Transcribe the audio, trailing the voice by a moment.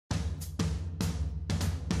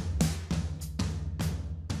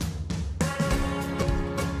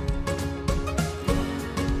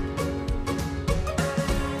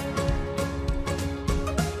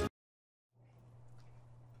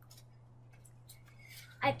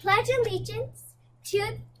I pledge allegiance to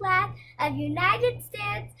the flag of the United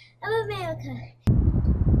States of America.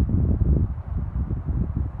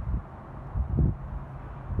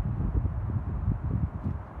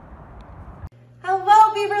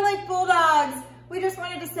 Hello, Beaver Lake Bulldogs! We just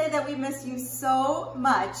wanted to say that we miss you so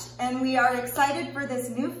much, and we are excited for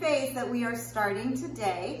this new phase that we are starting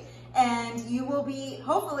today. And you will be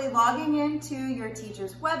hopefully logging into your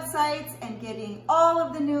teachers' websites and getting all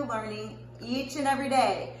of the new learning each and every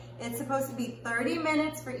day. It's supposed to be 30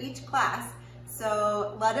 minutes for each class,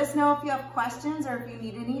 so let us know if you have questions or if you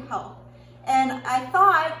need any help. And I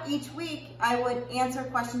thought each week I would answer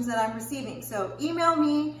questions that I'm receiving. So email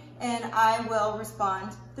me and I will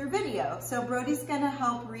respond through video. So Brody's gonna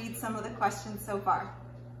help read some of the questions so far.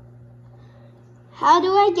 How do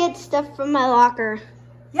I get stuff from my locker?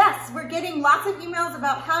 Yes, we're getting lots of emails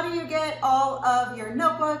about how do you get all of your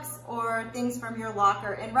notebooks or things from your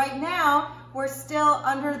locker. And right now, we're still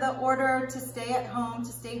under the order to stay at home, to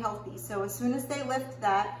stay healthy. So as soon as they lift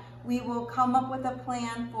that, we will come up with a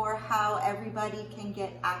plan for how everybody can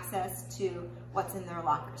get access to what's in their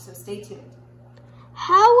locker. So stay tuned.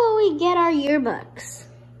 How will we get our yearbooks?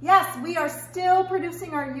 Yes, we are still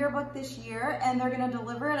producing our yearbook this year, and they're going to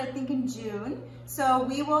deliver it, I think, in June. So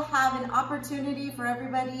we will have an opportunity for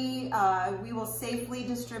everybody. We will safely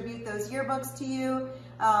distribute those yearbooks to you.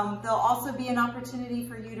 There'll also be an opportunity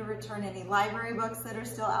for you to return any library books that are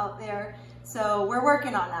still out there. So we're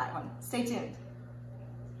working on that one. Stay tuned.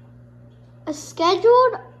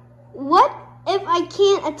 What if I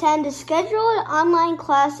can't attend a scheduled online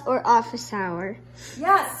class or office hour?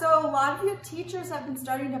 Yeah, so a lot of your teachers have been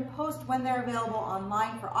starting to post when they're available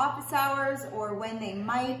online for office hours or when they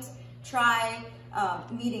might try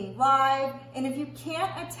meeting live. And if you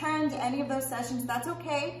can't attend any of those sessions, that's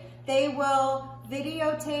okay. They will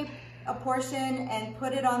videotape a portion and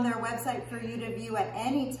put it on their website for you to view at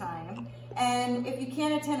any time. And if you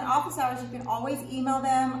can't attend office hours, you can always email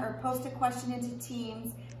them or post a question into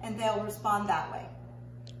Teams and they'll respond that way.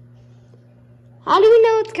 How do we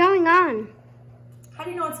know what's going on? How do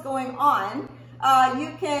you know what's going on?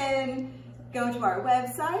 You can go to our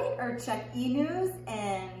website or check e-news,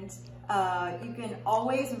 and you can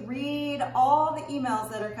always read all the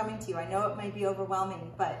emails that are coming to you. I know it might be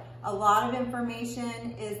overwhelming, but a lot of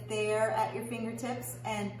information is there at your fingertips,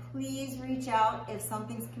 and please reach out if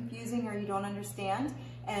something's confusing or you don't understand,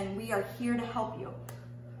 and we are here to help you.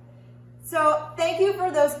 So thank you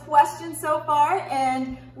for those questions so far,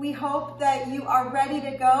 and we hope that you are ready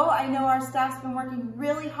to go. I know our staff's been working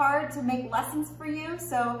really hard to make lessons for you,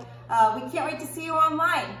 so we can't wait to see you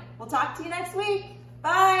online. We'll talk to you next week.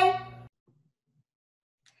 Bye.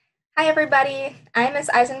 Hi everybody, I'm Ms.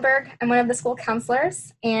 Eisenberg. I'm one of the school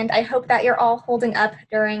counselors, and I hope that you're all holding up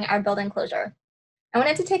during our building closure. I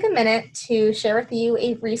wanted to take a minute to share with you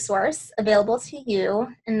a resource available to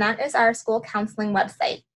you, and that is our school counseling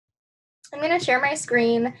website. I'm going to share my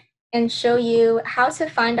screen and show you how to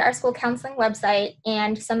find our school counseling website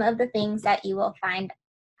and some of the things that you will find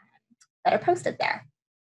that are posted there.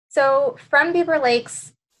 So from Beaver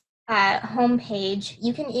Lake's homepage,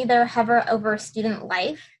 you can either hover over Student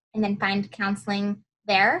Life and then find counseling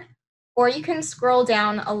there, or you can scroll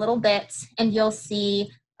down a little bit and you'll see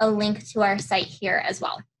a link to our site here as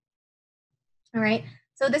well. All right,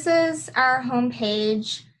 so this is our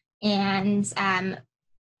homepage, and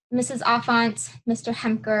Mrs. Offant, Mr.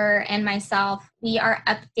 Hemker, and myself, we are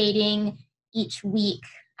updating each week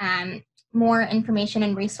more information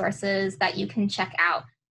and resources that you can check out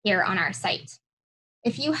here on our site.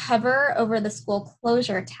 If you hover over the school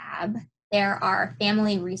closure tab, there are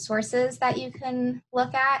family resources that you can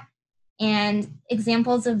look at, and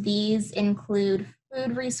examples of these include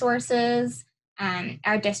food resources.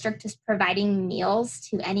 Our district is providing meals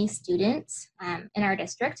to any student in our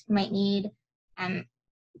district who might need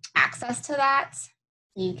access to that.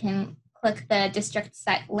 You can click the district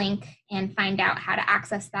site link and find out how to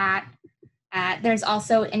access that. There's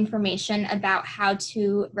also information about how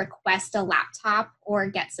to request a laptop or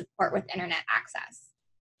get support with internet access.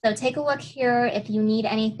 So take a look here if you need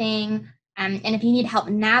anything, and if you need help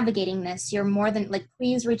navigating this, you're more than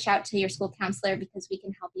please reach out to your school counselor because we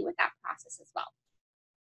can help you with that process as well.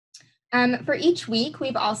 For each week,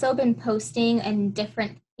 we've also been posting a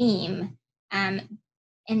different theme, and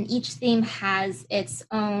each theme has its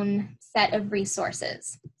own set of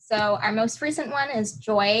resources. So our most recent one is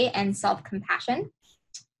joy and self-compassion.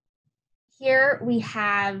 Here we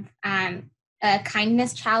have a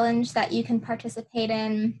kindness challenge that you can participate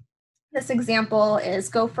in. This example is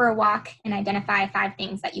go for a walk and identify 5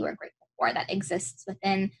 things that you are grateful for that exists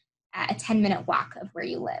within a 10-minute walk of where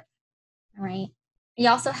you live. All right. We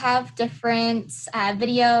also have different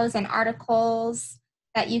videos and articles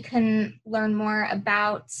that you can learn more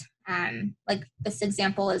about. Like this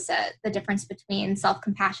example is the difference between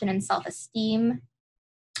self-compassion and self-esteem.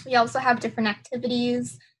 We also have different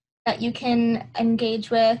activities that you can engage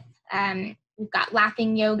with. We've got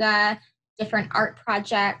laughing yoga, different art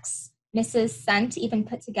projects. Mrs. Scent even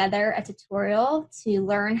put together a tutorial to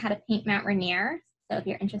learn how to paint Mount Rainier. So if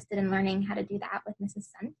you're interested in learning how to do that with Mrs.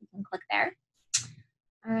 Scent, you can click there.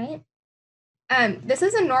 All right. This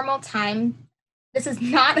is a normal time. This is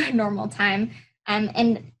not a normal time.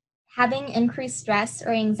 And having increased stress or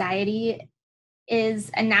anxiety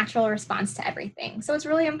is a natural response to everything. So it's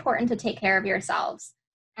really important to take care of yourselves.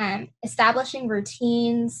 Establishing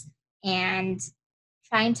routines and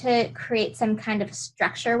trying to create some kind of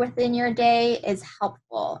structure within your day is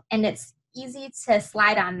helpful. And it's easy to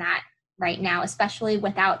slide on that right now, especially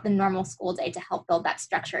without the normal school day to help build that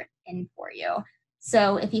structure in for you.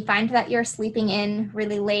 So if you find that you're sleeping in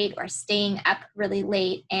really late or staying up really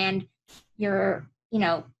late and you're,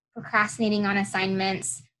 procrastinating on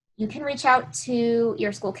assignments, you can reach out to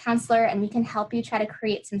your school counselor and we can help you try to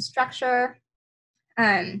create some structure.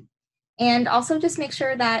 And also just make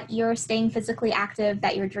sure that you're staying physically active,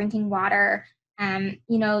 that you're drinking water,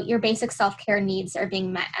 your basic self-care needs are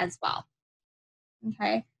being met as well.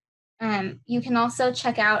 Okay. You can also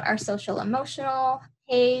check out our social emotional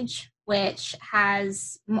page, which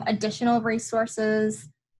has additional resources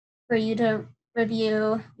for you to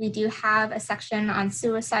review. We do have a section on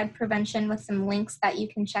suicide prevention with some links that you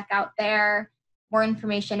can check out there, more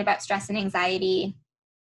information about stress and anxiety.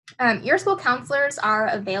 Your school counselors are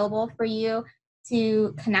available for you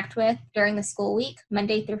to connect with during the school week,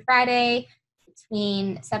 Monday through Friday,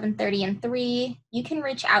 between 7:30 and 3. You can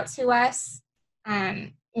reach out to us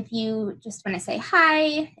if you just want to say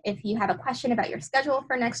hi, if you have a question about your schedule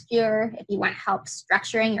for next year, if you want help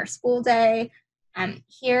structuring your school day.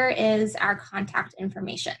 Here is our contact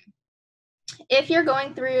information. If you're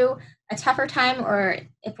going through a tougher time, or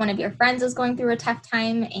if one of your friends is going through a tough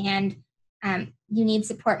time and you need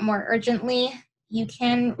support more urgently, you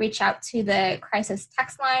can reach out to the crisis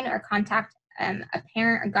text line or contact a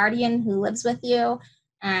parent or guardian who lives with you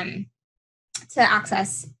to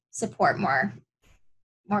access support more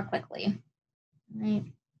quickly. All right.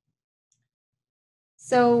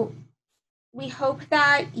 So we hope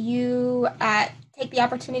that you take the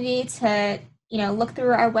opportunity to, look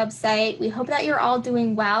through our website. We hope that you're all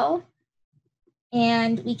doing well.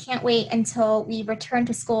 And we can't wait until we return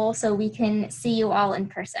to school so we can see you all in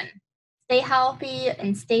person. Stay healthy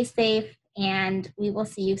and stay safe, and we will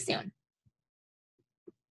see you soon.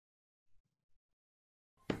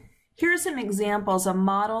 Here are some examples of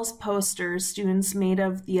models posters students made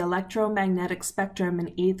of the electromagnetic spectrum in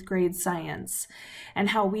 8th grade science, and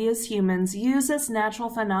how we as humans use this natural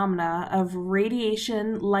phenomena of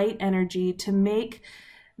radiation, light energy to make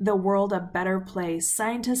the world a better place.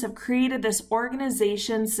 Scientists have created this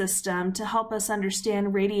organization system to help us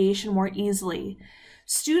understand radiation more easily.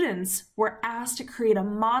 Students were asked to create a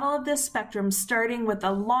model of this spectrum starting with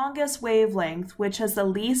the longest wavelength, which has the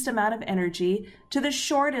least amount of energy, to the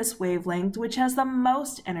shortest wavelength, which has the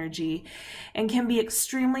most energy and can be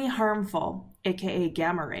extremely harmful, aka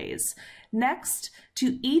gamma rays. Next,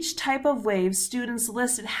 to each type of wave, students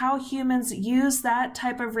listed how humans use that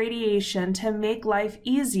type of radiation to make life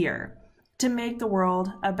easier, to make the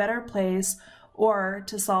world a better place, or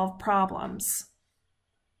to solve problems.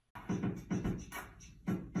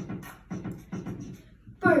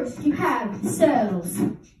 First you have the cells.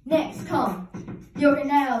 Next come the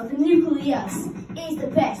organelle, the nucleus is the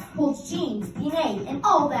best, holds genes, DNA, and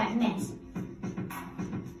all that mess.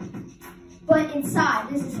 But inside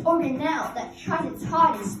there's this organelle that tries its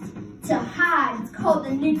hardest to hide. It's called the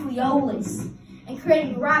nucleolus, and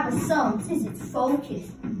creating ribosomes is its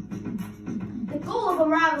focus. The goal of a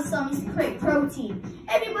ribosome is to create protein.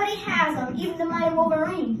 Everybody has them, even the mighty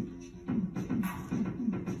Wolverine.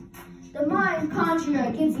 The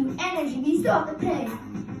mitochondria gives you energy, but you still have to pay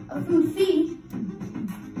a food fee.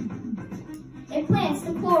 In plants,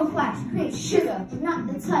 the chloroplast creates sugar, but not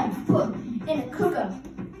the type you put in a cooker.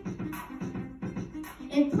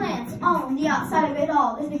 In plants, on the outside of it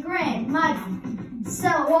all, is the grand, mighty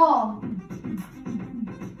cell wall.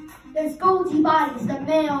 There's Golgi bodies, the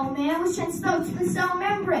mailman, which transfers to the cell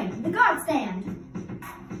membrane, the guard stand.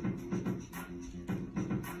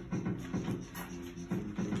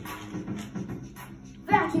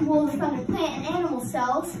 Vacuoles are found in plant and animal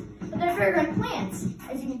cells, but they're bigger in plants.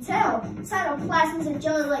 As you can tell, cytoplasm is a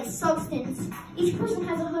jelly-like substance. Each person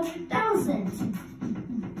has 100,000.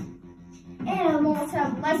 Animals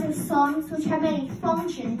have lysosomes, which have many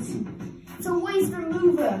functions. It's a waste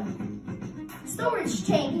remover. Storage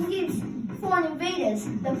tank can give foreign invaders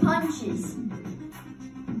the punches.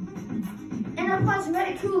 Enterprise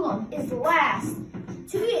reticulum is the last.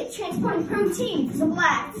 To it, transporting protein is a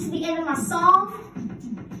blast. This is the end of my song.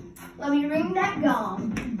 Let me ring that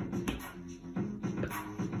gong.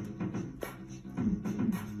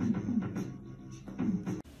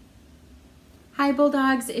 Hi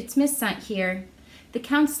Bulldogs, it's Miss Sant here. The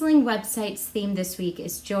counseling website's theme this week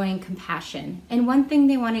is joy and compassion. And one thing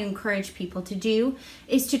they want to encourage people to do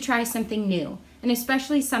is to try something new, and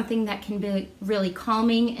especially something that can be really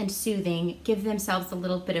calming and soothing, give themselves a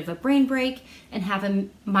little bit of a brain break and have a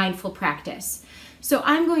mindful practice. So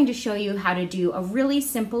I'm going to show you how to do a really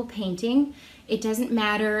simple painting. It doesn't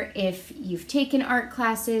matter if you've taken art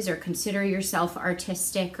classes or consider yourself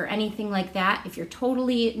artistic or anything like that. If you're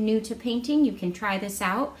totally new to painting, you can try this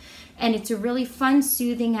out. And it's a really fun,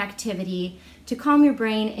 soothing activity to calm your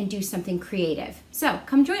brain and do something creative. So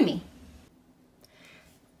come join me.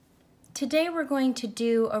 Today we're going to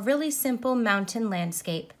do a really simple mountain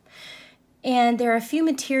landscape. And there are a few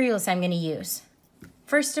materials I'm going to use.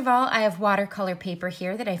 First of all, I have watercolor paper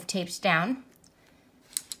here that I've taped down.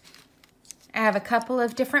 I have a couple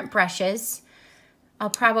of different brushes. I'll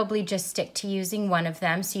probably just stick to using one of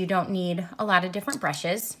them so you don't need a lot of different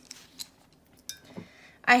brushes.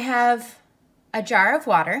 I have a jar of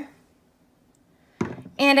water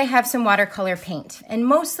and I have some watercolor paint, and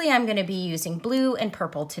mostly I'm going to be using blue and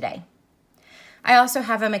purple today. I also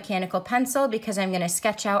have a mechanical pencil because I'm going to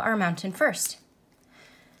sketch out our mountain first.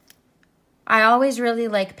 I always really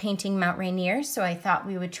like painting Mount Rainier, so I thought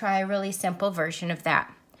we would try a really simple version of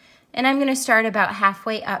that. And I'm going to start about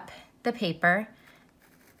halfway up the paper.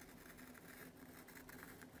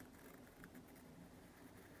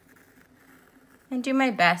 And do my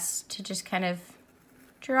best to just kind of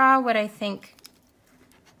draw what I think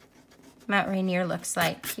Mount Rainier looks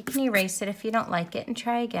like. You can erase it if you don't like it and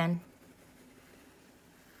try again.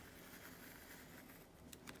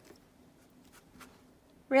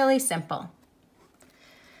 Really simple.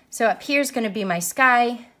 So up here is going to be my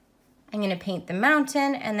sky. I'm going to paint the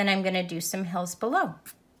mountain, and then I'm going to do some hills below.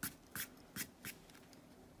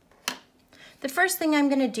 The first thing I'm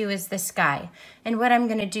going to do is the sky. And what I'm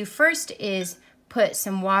going to do first is put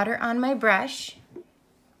some water on my brush,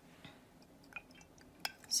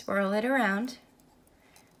 swirl it around,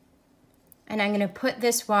 and I'm going to put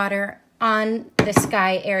this water on the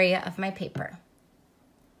sky area of my paper.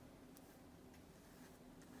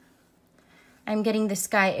 I'm getting the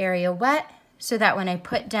sky area wet so that when I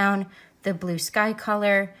put down the blue sky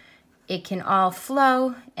color, it can all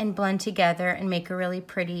flow and blend together and make a really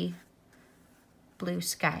pretty blue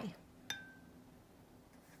sky.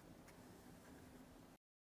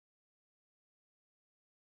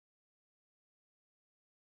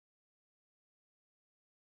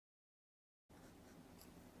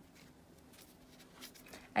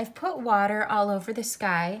 I've put water all over the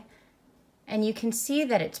sky, and you can see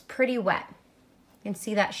that it's pretty wet. You can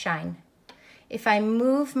see that shine. If I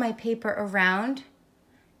move my paper around,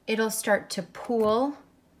 it'll start to pool.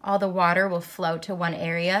 All the water will flow to one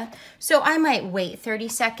area. So I might wait 30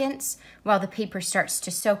 seconds while the paper starts to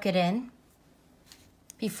soak it in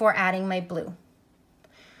before adding my blue.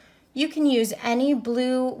 You can use any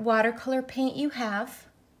blue watercolor paint you have.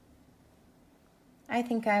 I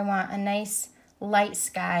think I want a nice light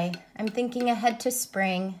sky. I'm thinking ahead to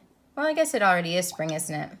spring. Well, I guess it already is spring,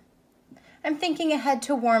 isn't it? I'm thinking ahead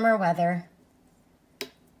to warmer weather.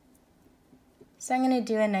 So I'm going to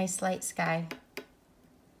do a nice light sky.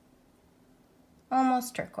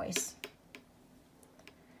 Almost turquoise.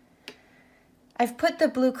 I've put the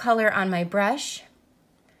blue color on my brush.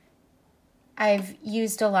 I've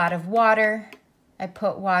used a lot of water. I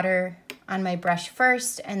put water on my brush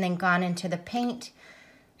first and then gone into the paint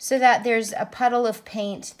so that there's a puddle of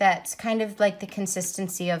paint that's kind of like the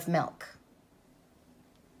consistency of milk.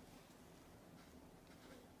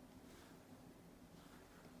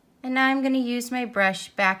 And now I'm going to use my brush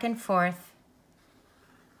back and forth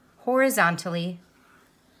horizontally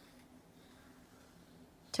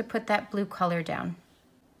to put that blue color down.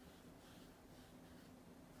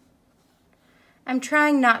 I'm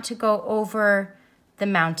trying not to go over the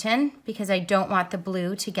mountain because I don't want the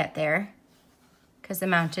blue to get there because the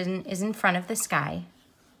mountain is in front of the sky.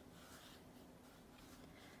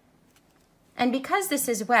 And because this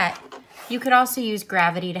is wet, you could also use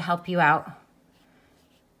gravity to help you out.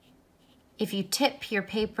 If you tip your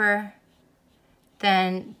paper,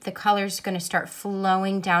 then the color is going to start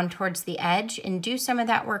flowing down towards the edge and do some of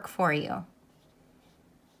that work for you.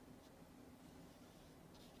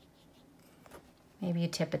 Maybe you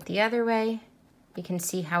tip it the other way. You can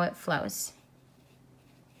see how it flows.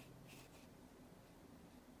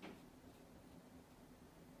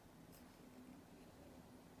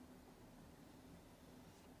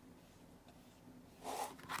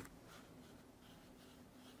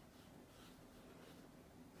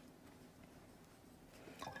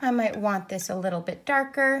 I might want this a little bit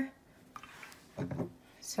darker.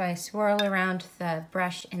 So I swirl around the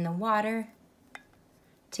brush in the water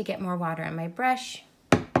to get more water on my brush.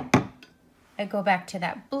 I go back to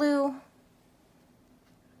that blue.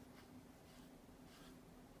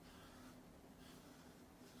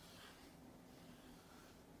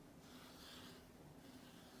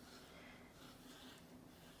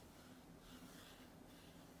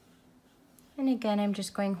 And again, I'm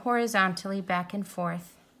just going horizontally back and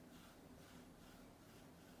forth.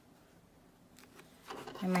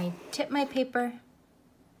 I might tip my paper.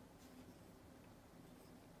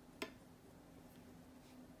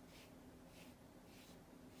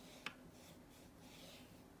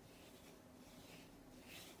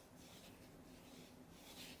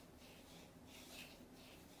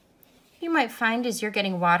 You might find as you're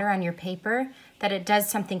getting water on your paper that it does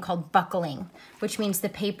something called buckling, which means the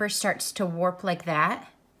paper starts to warp like that.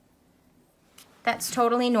 That's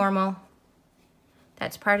totally normal.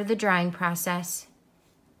 That's part of the drying process.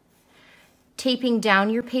 Taping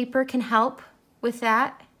down your paper can help with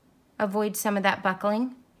that, avoid some of that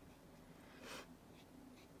buckling.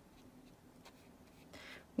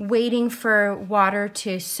 Waiting for water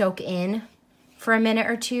to soak in for a minute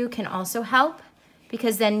or two can also help,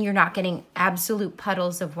 because then you're not getting absolute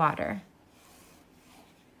puddles of water.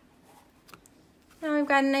 Now I've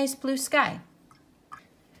got a nice blue sky.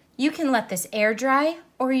 You can let this air dry,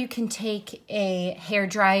 or you can take a hair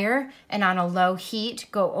dryer and on a low heat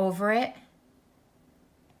go over it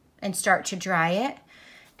and start to dry it.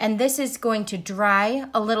 And this is going to dry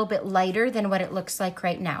a little bit lighter than what it looks like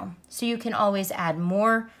right now. So you can always add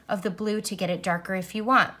more of the blue to get it darker if you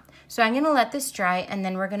want. So I'm gonna let this dry and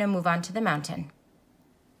then we're gonna move on to the mountain.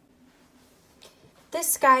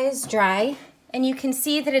 This sky is dry and you can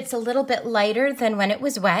see that it's a little bit lighter than when it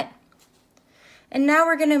was wet. And now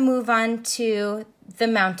we're gonna move on to the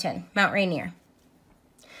mountain, Mount Rainier.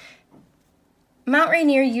 Mount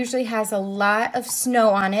Rainier usually has a lot of snow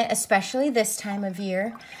on it, especially this time of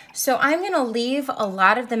year. So I'm gonna leave a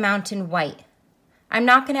lot of the mountain white. I'm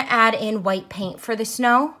not gonna add in white paint for the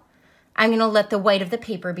snow. I'm gonna let the white of the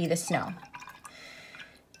paper be the snow.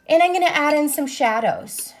 And I'm gonna add in some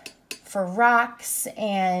shadows for rocks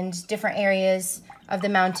and different areas of the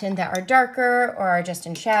mountain that are darker or are just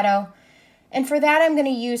in shadow. And for that, I'm gonna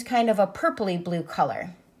use kind of a purpley blue color.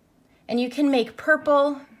 And you can make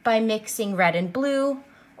purple by mixing red and blue,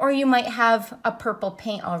 or you might have a purple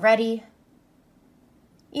paint already.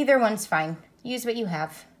 Either one's fine. Use what you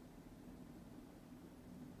have.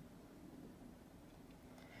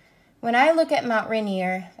 When I look at Mount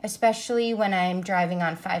Rainier, especially when I'm driving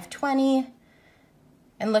on 520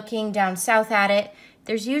 and looking down south at it,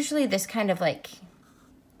 there's usually this kind of like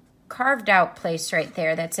carved out place right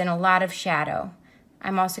there that's in a lot of shadow.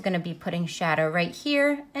 I'm also going to be putting shadow right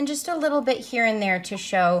here and just a little bit here and there to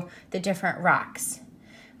show the different rocks.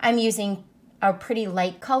 I'm using a pretty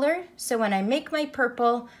light color, so when I make my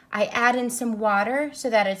purple, I add in some water so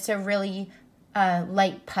that it's a really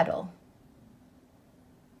light puddle.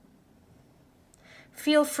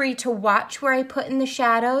 Feel free to watch where I put in the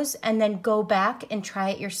shadows and then go back and try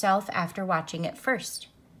it yourself after watching it first.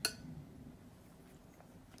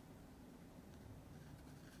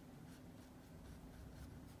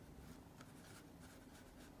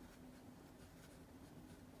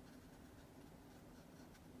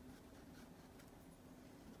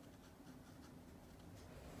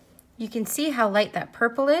 You can see how light that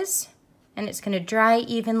purple is, and it's going to dry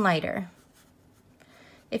even lighter.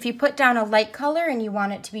 If you put down a light color and you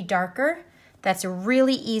want it to be darker, that's a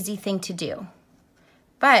really easy thing to do.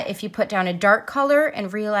 But if you put down a dark color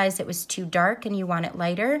and realize it was too dark and you want it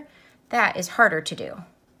lighter, that is harder to do.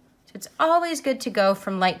 So it's always good to go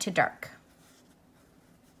from light to dark.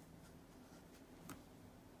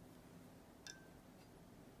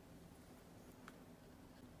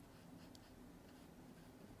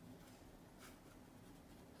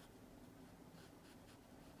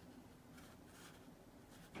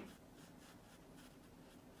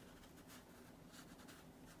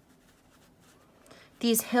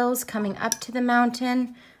 These hills coming up to the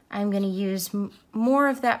mountain, I'm going to use more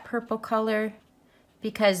of that purple color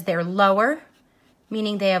because they're lower,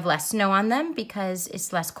 meaning they have less snow on them because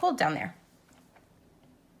it's less cold down there.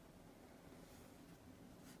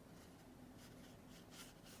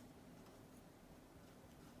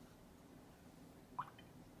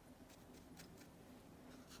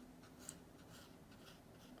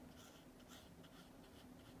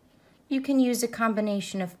 You can use a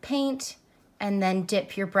combination of paint and then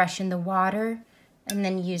dip your brush in the water and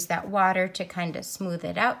then use that water to kind of smooth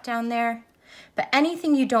it out down there. But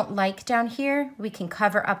anything you don't like down here, we can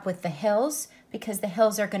cover up with the hills because the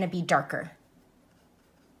hills are going to be darker.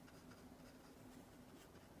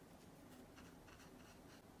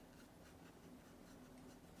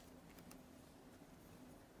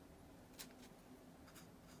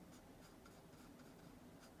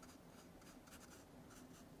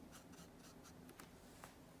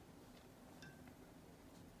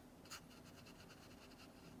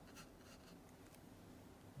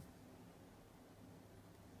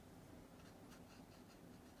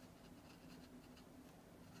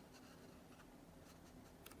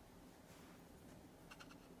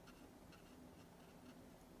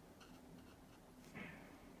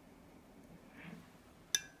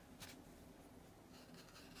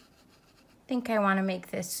 I think I want to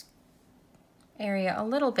make this area a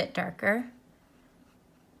little bit darker.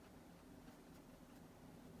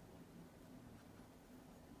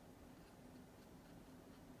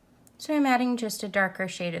 So I'm adding just a darker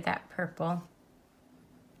shade of that purple.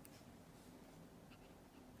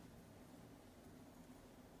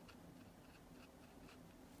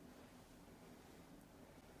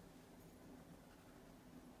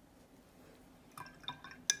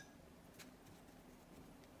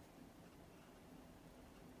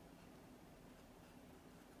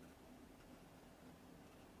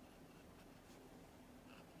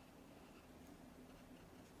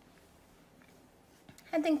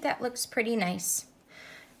 I think that looks pretty nice.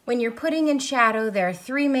 When you're putting in shadow, there are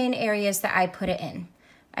three main areas that I put it in.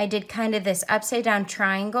 I did kind of this upside down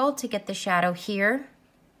triangle to get the shadow here.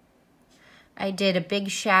 I did a big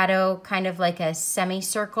shadow, kind of like a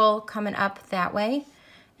semicircle coming up that way.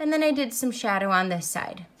 And then I did some shadow on this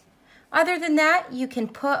side. Other than that, you can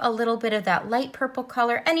put a little bit of that light purple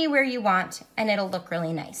color anywhere you want and it'll look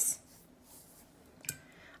really nice.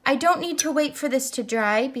 I don't need to wait for this to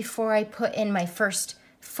dry before I put in my first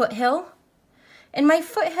foothill. In my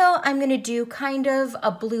foothill, I'm gonna do kind of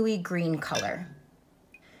a bluey green color.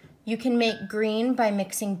 You can make green by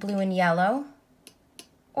mixing blue and yellow,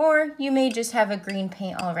 or you may just have a green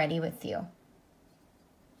paint already with you.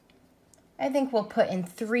 I think we'll put in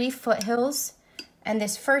 3 foothills, and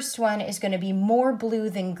this first one is gonna be more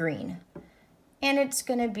blue than green. And it's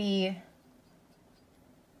gonna be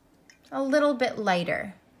a little bit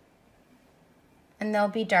lighter. And they'll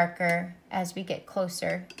be darker as we get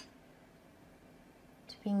closer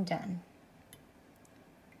to being done.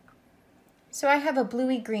 So I have a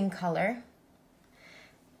bluey green color,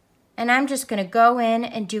 and I'm just gonna go in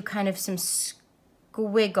and do kind of some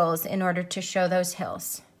squiggles in order to show those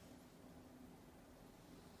hills.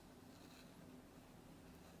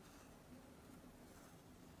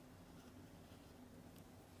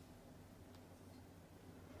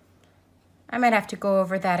 I might have to go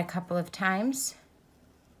over that a couple of times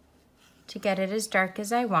to get it as dark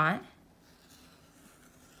as I want.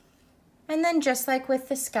 And then just like with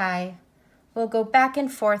the sky, we'll go back and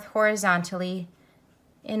forth horizontally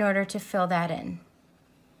in order to fill that in.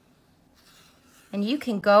 And you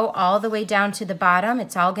can go all the way down to the bottom.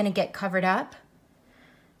 It's all gonna get covered up.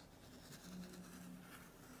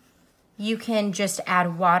 You can just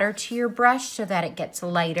add water to your brush so that it gets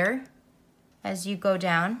lighter as you go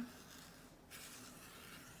down.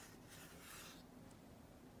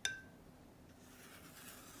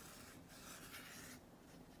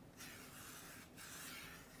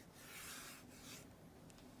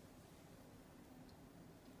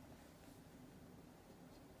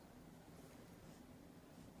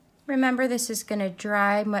 Remember, this is going to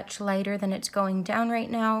dry much lighter than it's going down right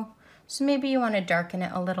now, so maybe you want to darken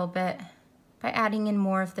it a little bit by adding in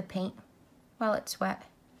more of the paint while it's wet.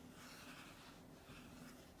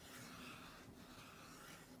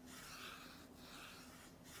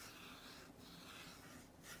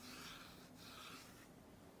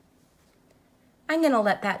 I'm going to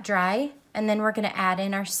let that dry, and then we're going to add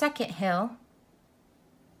in our second hill,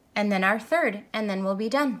 and then our third, and then we'll be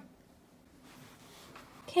done.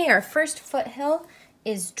 Okay, our first foothill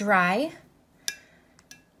is dry.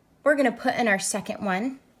 We're gonna put in our second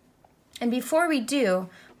one. And before we do,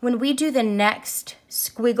 when we do the next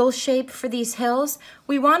squiggle shape for these hills,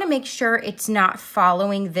 we wanna make sure it's not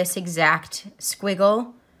following this exact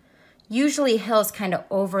squiggle. Usually hills kind of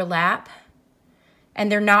overlap and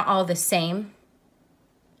they're not all the same.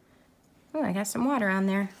 Oh, I got some water on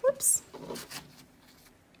there. Whoops.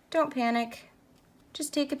 Don't panic.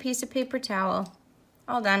 Just take a piece of paper towel.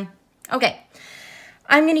 All done. Okay,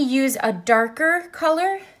 I'm gonna use a darker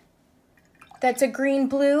color that's a green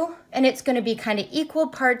blue, and it's gonna be kind of equal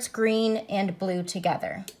parts green and blue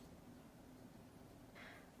together.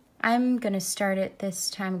 I'm gonna start it this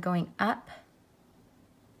time going up.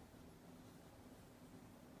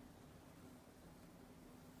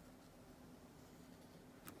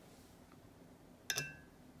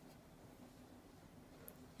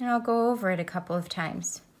 And I'll go over it a couple of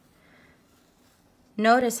times.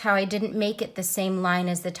 Notice how I didn't make it the same line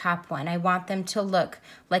as the top one. I want them to look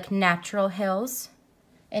like natural hills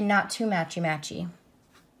and not too matchy-matchy.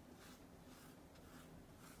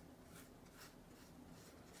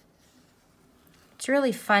 It's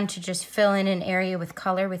really fun to just fill in an area with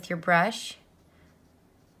color with your brush.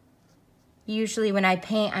 Usually when I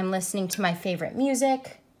paint, I'm listening to my favorite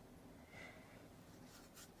music.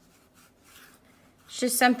 It's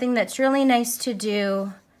just something that's really nice to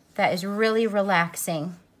do, that is really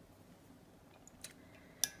relaxing.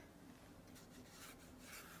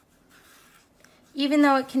 Even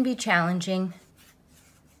though it can be challenging,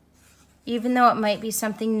 even though it might be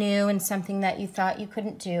something new and something that you thought you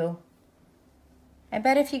couldn't do, I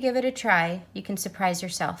bet if you give it a try, you can surprise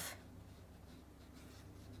yourself.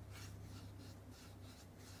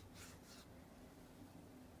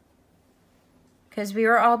 Because we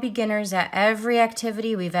were all beginners at every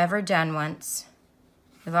activity we've ever done once.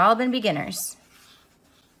 We've all been beginners.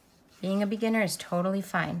 Being a beginner is totally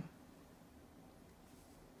fine.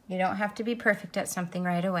 You don't have to be perfect at something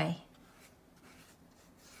right away.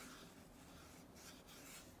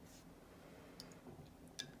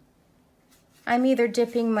 I'm either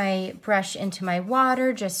dipping my brush into my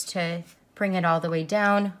water just to bring it all the way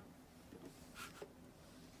down,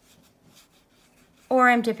 or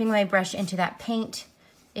I'm dipping my brush into that paint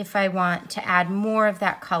if I want to add more of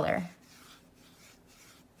that color.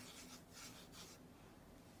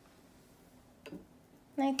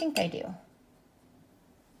 And I think I do.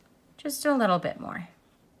 Just a little bit more.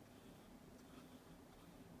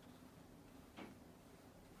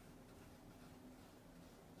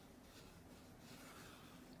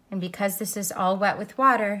 And because this is all wet with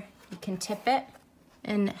water, you can tip it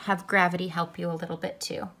and have gravity help you a little bit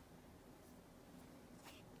too.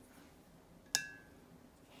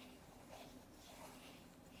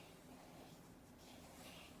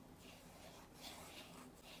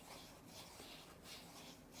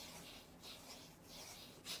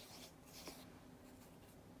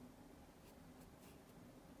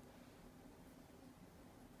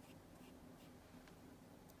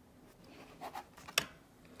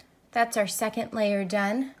 That's our second layer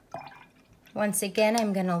done. Once again,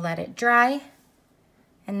 I'm gonna let it dry,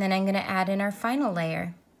 and then I'm gonna add in our final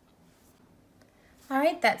layer. All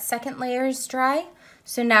right, that second layer is dry,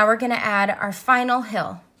 so now we're gonna add our final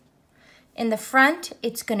hill. In the front,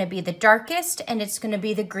 it's gonna be the darkest and it's gonna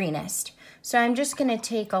be the greenest. So I'm just gonna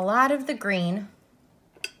take a lot of the green.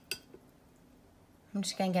 I'm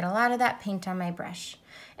just gonna get a lot of that paint on my brush.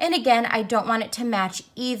 And again, I don't want it to match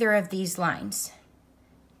either of these lines.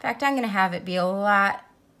 In fact, I'm gonna have it be a lot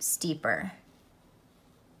steeper.